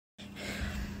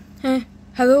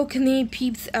Hello, Canadian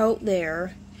peeps out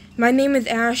there. My name is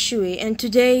Ashley, and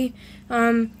today,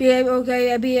 before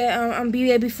I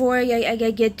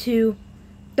get to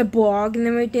the blog and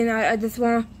everything, I just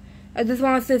want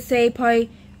to say,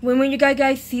 probably when you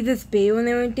guys see this video and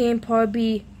everything,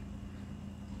 probably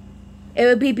it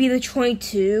would be the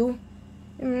 22.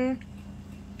 So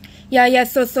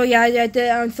this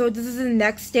is the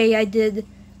next day I did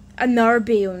another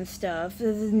video and stuff.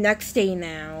 This is the next day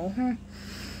now.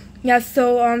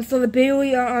 So the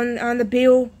video on the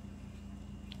video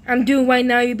I'm doing right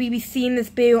now, you'll be seeing this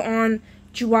video on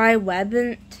July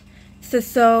 11th.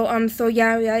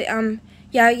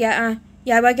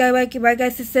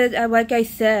 Like I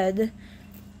said,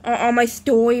 on my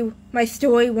storyline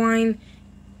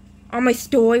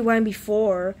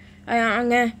before, I'm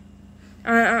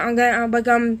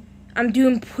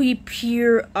doing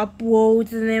pre-peer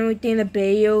uploads and everything, the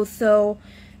video. So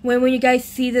when you guys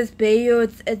see this video,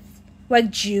 it's like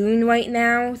June right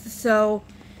now. So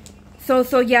it's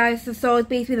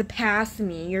basically the past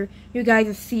me. You guys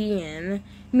are seeing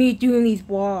me doing these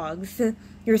vlogs.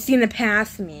 You're seeing the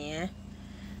past me.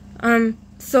 But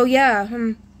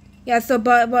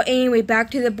anyway,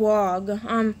 back to the blog.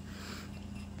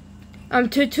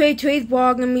 Today's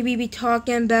blog I'm gonna be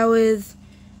talking about is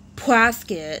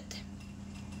Plaskett.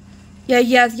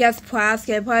 Yes,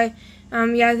 Plaskett.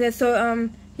 Probably, so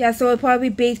it'll probably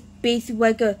be basically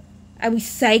like a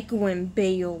recycling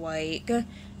video,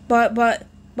 but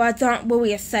it's not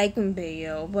really a recycling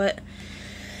video,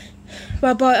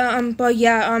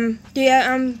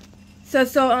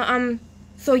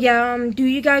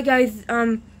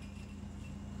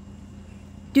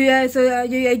 do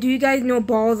you guys know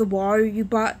bottles of water you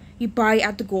buy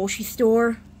at the grocery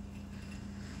store?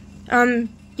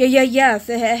 Yes,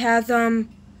 it has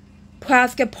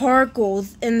plastic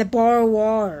particles in the bottle of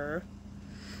water.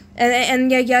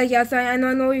 Yes, I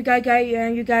know you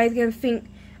guys gonna think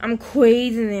I'm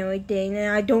crazy and everything,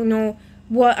 and I don't know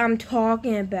what I'm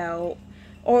talking about,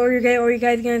 or you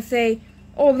guys gonna say,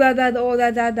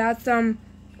 that's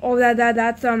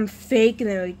fake and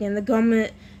everything. The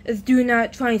government is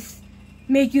trying to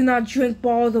make you not drink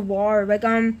bottles of water. For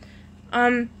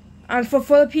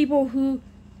the people who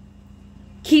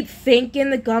keep thinking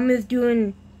the government is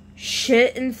doing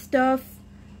shit and stuff,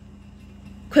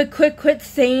 quit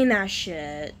saying that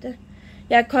shit.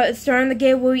 Yeah, cause it's starting to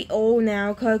get really old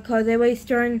now. Cause everybody's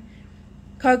starting.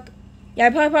 Probably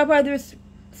there's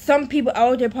some people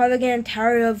out there probably getting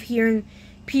tired of hearing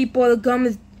the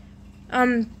government,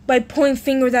 pointing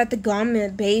fingers at the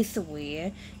government,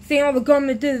 basically saying, "Oh, the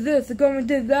government did this, the government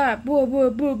did that, blah blah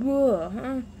blah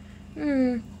blah."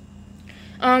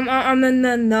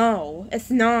 No,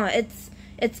 it's not. It's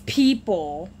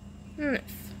people.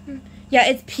 Yeah,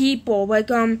 it's people.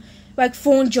 Like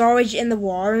throwing garbage in the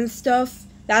water and stuff.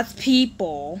 That's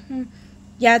people.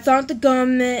 Yeah, it's not the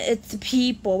government. It's the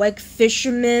people. Like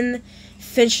fishermen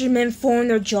throwing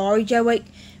their garbage. Think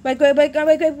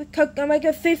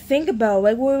about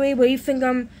it. What do you think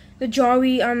the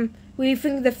garbage what do you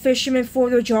think the fishermen throw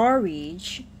their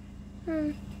garbage?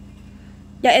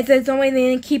 Yeah, it's only they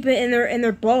didn't keep it in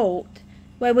their boat.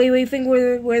 What do you think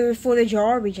where they throw the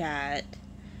garbage at?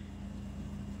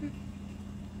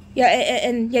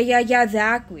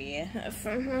 Exactly.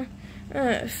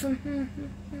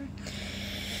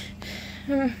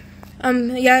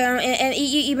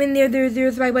 Even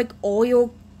there's like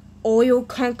oil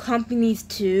companies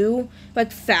too,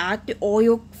 like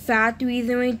oil factories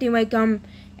and everything, like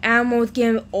animals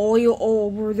getting oil all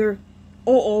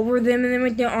over them and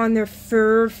everything, on their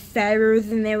fur, feathers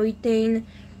and everything.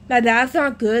 That's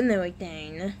not good and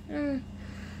everything.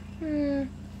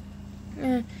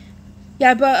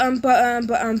 There's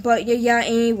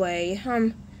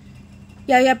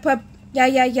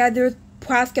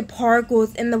plastic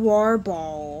particles in the water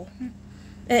ball,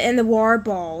 in the water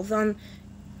balls on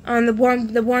the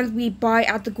ones we buy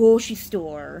at the grocery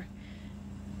store,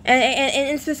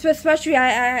 and especially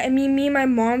me and my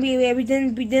mom, we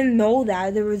didn't know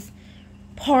that there was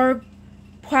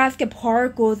plastic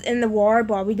particles in the water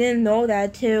ball. We didn't know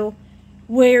that till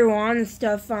later on and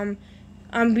stuff.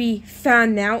 We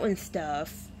found out and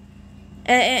stuff,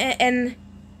 and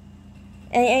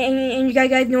you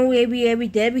guys know what we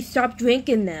did. We stopped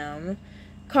drinking them,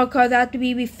 cause after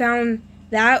we found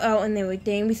that out and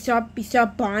everything, we stopped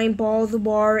buying bottles of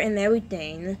water and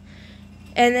everything,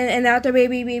 and after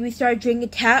we started drinking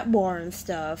tap water and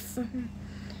stuff,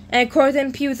 and of course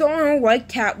then people say, "Oh, I don't like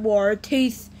tap water. It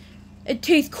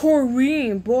tastes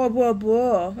chlorine, blah blah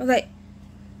blah." I was like,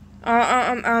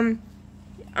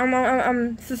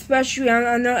 especially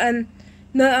I know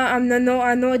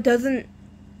it doesn't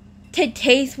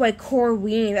tastes like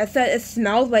chlorine. I said it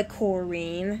smells like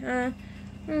chlorine.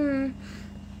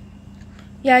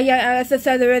 Yeah, as I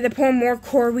said, they're pouring more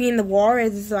chlorine in the water,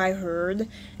 as I heard.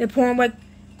 They're pouring, like,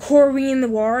 chlorine in the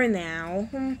water now.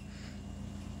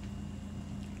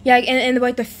 Yeah, and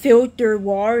like, the filtered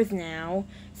waters now.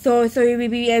 So we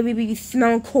be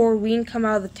smelling chlorine come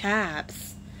out of the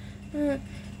taps. And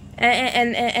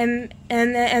we're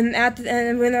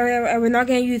not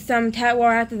gonna use some tap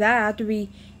water after that, after we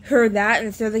heard that,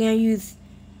 and so they're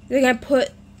gonna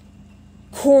put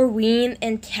chlorine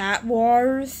in tap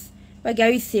waters. Like, are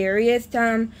you serious?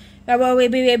 Because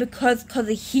of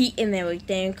heat and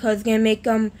everything. Because it's gonna make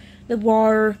the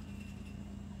water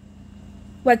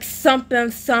like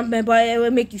something, but it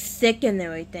would make you sick and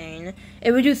everything.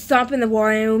 It would do something in the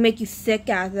water and it would make you sick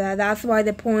after that. That's why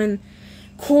they're pouring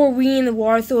chlorine in the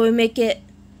water, so it would make it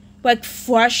like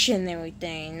fresh and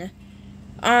everything.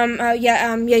 No.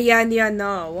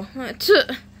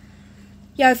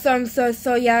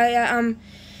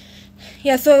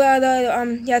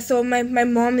 So my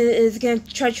mom is gonna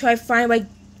try to find like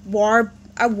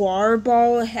a water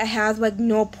ball that has like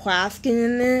no plastic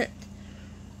in it.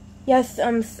 Yes,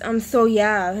 my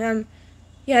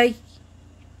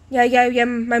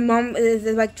mom is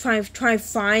like trying to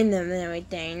find them and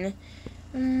everything.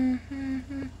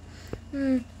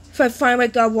 So I find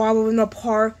like a water with no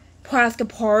plastic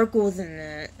particles in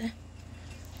it.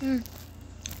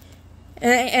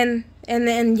 And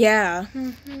yeah.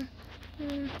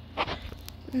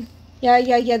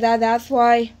 That's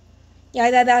why.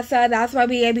 That's why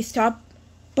we stopped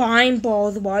buying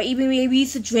balls of water. Even we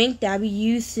used to drink that, we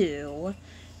used to.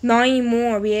 Not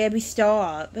anymore. We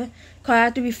stopped. Cause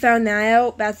after we found that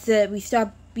out, that's it. We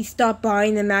stopped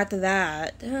buying them after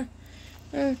that.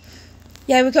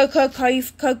 Yeah, because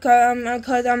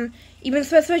even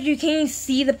especially you can't even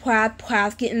see the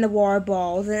plastic in the water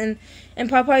balls, and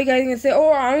probably you guys are gonna say,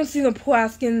 oh, I don't see no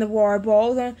plastic in the water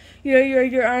balls. I don't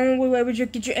know where you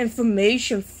get your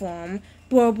information from.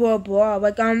 Blah blah blah.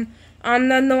 Like I'm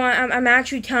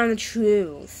actually telling the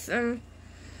truth.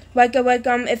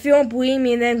 If you don't believe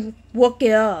me, then look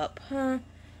it up.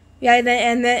 Yeah,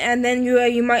 and then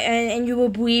you might and you will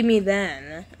believe me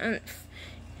then.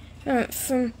 That's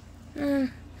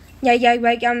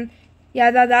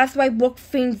why I look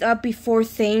things up before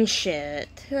saying shit.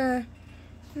 Yeah,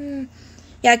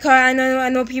 cause I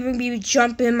know people be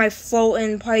jumping in my throat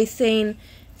and probably saying,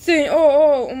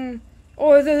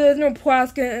 there's no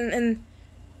plastic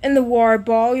in the water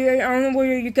ball. I don't know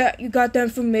where you got the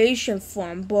information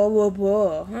from. Blah blah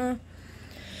blah.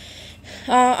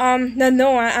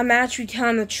 No, I'm actually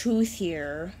telling the truth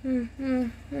here.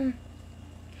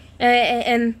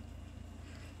 I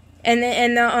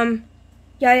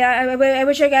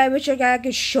wish I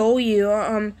could show you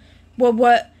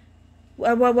what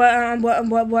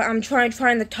I'm trying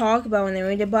to talk about and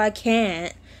everything, but I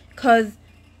can't, cause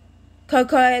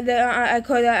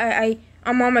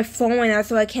I'm on my phone now,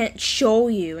 so I can't show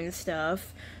you and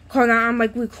stuff. Cause I'm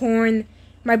like recording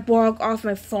my blog off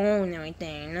my phone and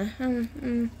everything.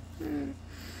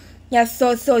 That's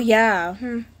for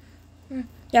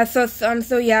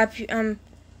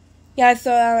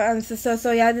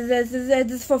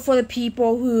the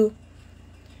people who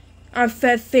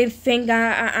think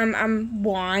I'm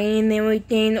lying and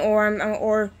everything, or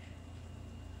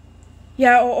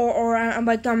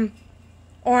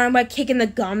I'm like kicking the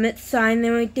government sign and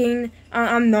everything.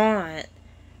 I'm not.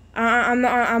 I'm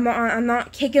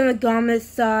not kicking the government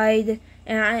side,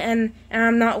 and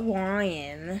I'm not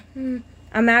lying.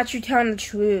 I'm actually telling the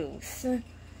truth.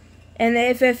 And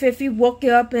if you look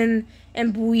it up and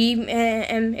believe,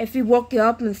 and if you look it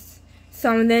up and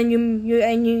some, then you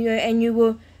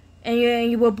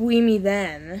will believe me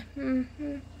then.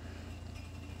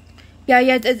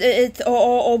 It's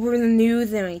all over the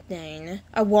news and everything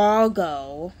a while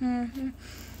ago.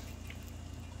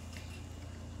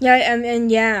 So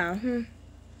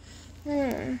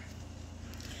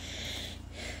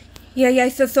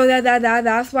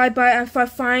that's why. But if I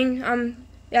find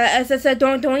as I said,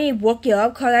 don't even look it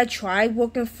up, cause I tried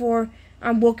looking for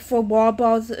water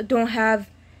balls that don't have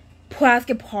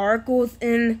plastic particles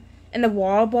in the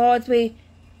water balls. But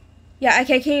I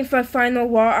can't even find no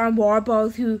water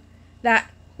balls that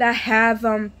have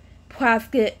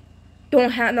plastic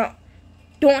don't have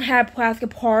plastic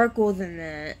particles in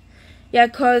it.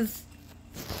 Cause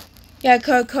it's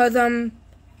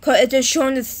just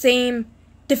showing the same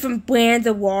different brands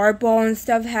of water ball and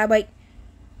stuff have like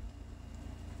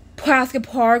plastic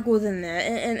particles in there,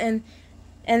 and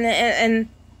I'm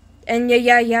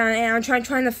trying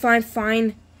to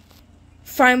find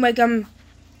like a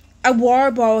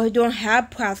water ball who don't have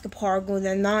plastic particles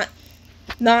and not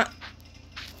not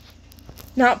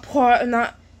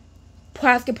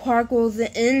plastic particles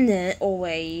in it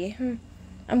already.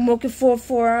 I'm looking for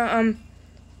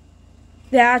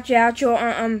the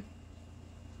actual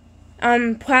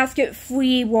plastic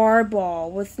free water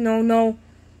ball with no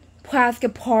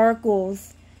plastic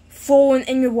particles falling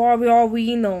in your water. We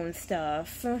already know and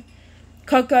stuff.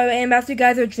 Cocoa and that's what you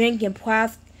guys are drinking,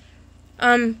 plastic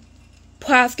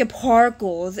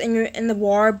particles in the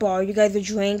water bottle you guys are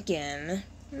drinking.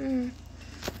 And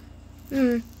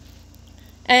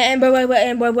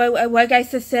like I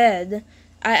just said,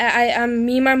 me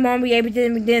and my mom, we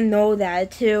didn't know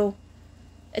that till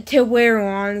later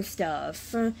on and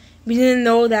stuff. We didn't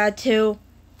know that till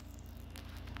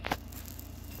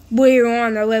later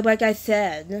on, like I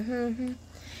said.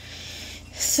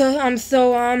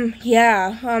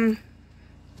 Yeah.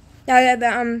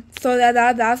 So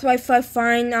that's why I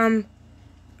find a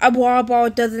water bottle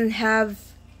doesn't have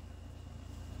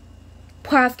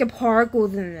plastic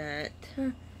particles in it.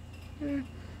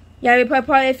 Yeah,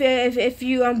 probably if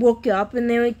you look up and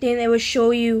everything, it will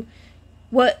show you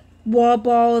what water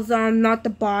bottles not to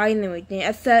buy and everything.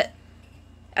 I said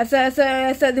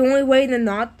the only way to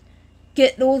not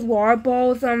get those water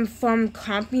bottles from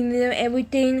companies and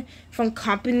everything from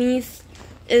companies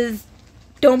is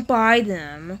don't buy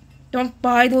them. Don't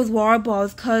buy those water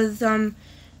bottles, cause all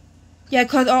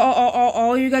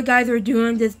you guys are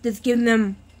doing is just giving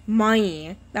them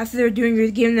money. That's what they're doing.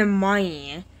 You're giving them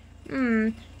money.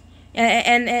 And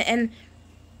the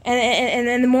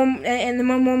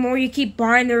more you keep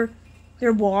buying their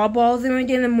water bottles and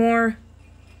everything, the more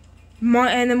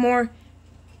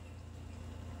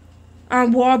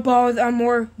water bottles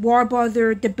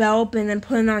are developing and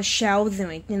putting on shelves and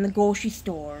everything in the grocery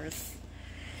stores.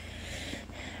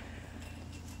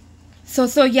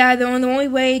 So yeah, the only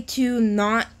way to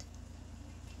not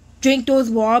drink those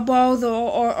water bottles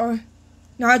or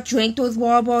not drink those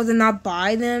water bottles and not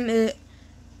buy them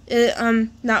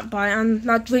not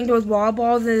drink those water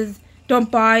bottles is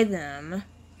don't buy them.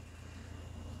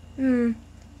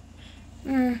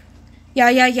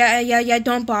 Yeah,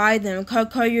 don't buy them. Cause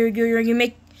you're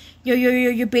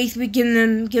basically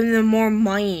giving them more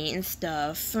money and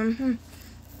stuff.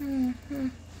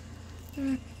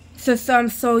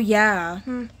 So yeah.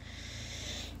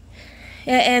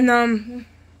 Even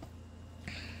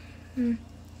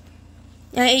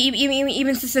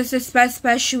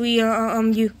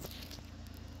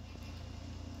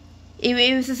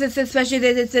especially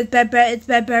it's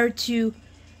better to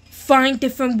find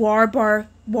different water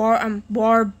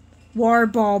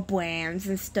ball brands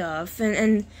and stuff,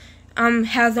 and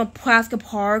has no plastic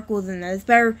particles in it. It's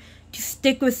better to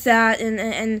stick with that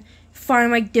and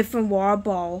find like different water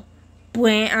ball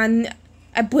brand,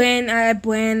 a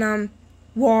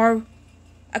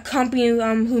company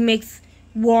who makes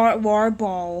water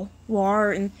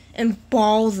and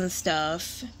balls and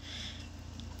stuff.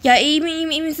 Yeah,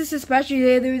 even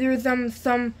especially there's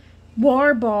some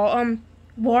water ball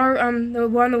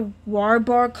the water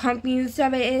ball companies and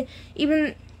stuff.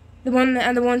 Even the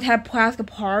ones have plastic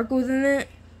particles in it.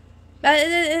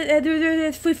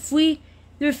 There's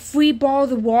free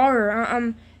balls of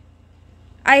water.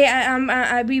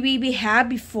 We had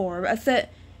before. I said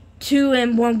 2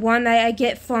 and 1 I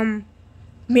get from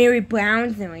Mary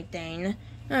Brown's and everything.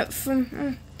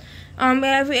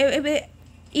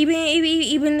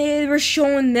 Even they were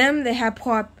showing them they had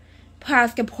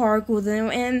plastic particles in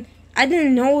it, and I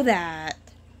didn't know that.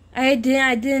 I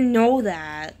didn't know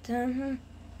that.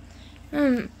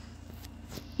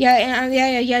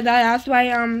 Yeah.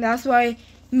 That's why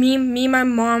me and my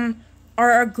mom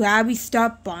are glad we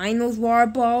stopped buying those water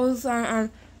balls.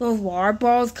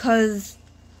 Cause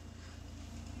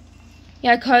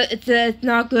it's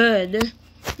not good.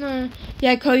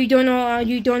 Yeah, cause you don't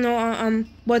know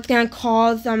what's gonna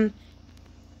cause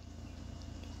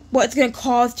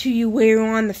to you later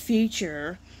on in the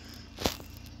future.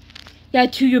 Yeah,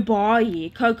 to your body.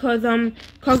 Cause look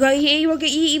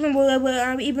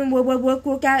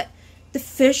at the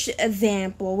fish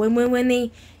example.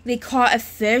 When they caught a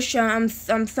fish,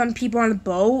 some people on the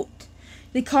boat,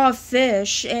 they caught a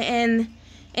fish and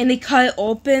they cut it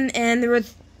open and there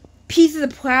was pieces of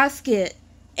plastic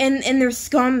in their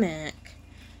stomach.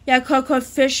 Yeah, cause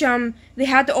fish they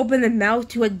had to open their mouth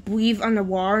to like breathe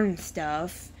underwater and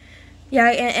stuff. Yeah,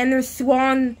 and they're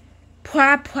swallowing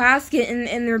plastic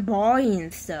in their body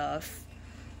and stuff.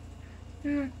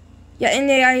 Yeah,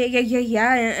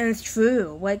 and it's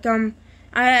true. Like I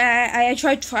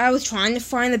was trying to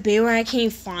find the video and I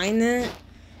can't find it.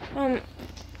 But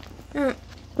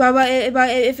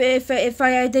if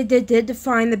I did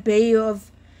find the video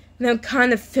of them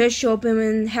kind of fish open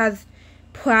and has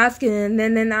plastic, and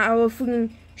then I will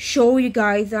freaking show you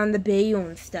guys on the video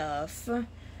and stuff.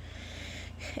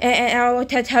 And I will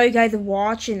tell you guys to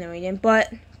watch and everything.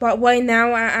 But right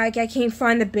now I can't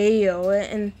find the video,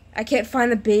 and I can't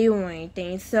find the video or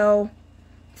anything. So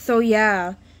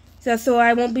yeah. So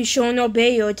I won't be showing no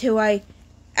video until I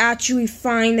actually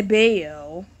find the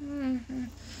video.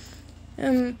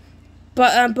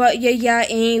 But yeah.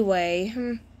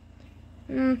 Anyway.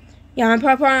 Yeah, I'm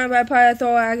probably that's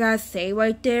all I gotta say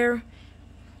right there.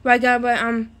 That's all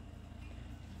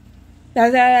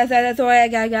I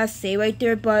gotta say right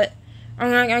there. But I'm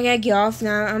gonna get off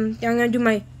now. I'm gonna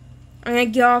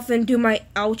get off and do my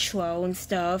outro and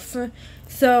stuff.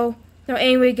 So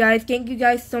anyway, guys, thank you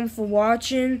guys so much for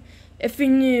watching. If you're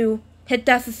new, hit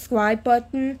that subscribe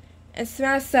button and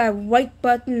smash that like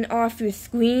button off your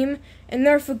screen, and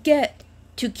never forget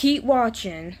to keep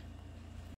watching.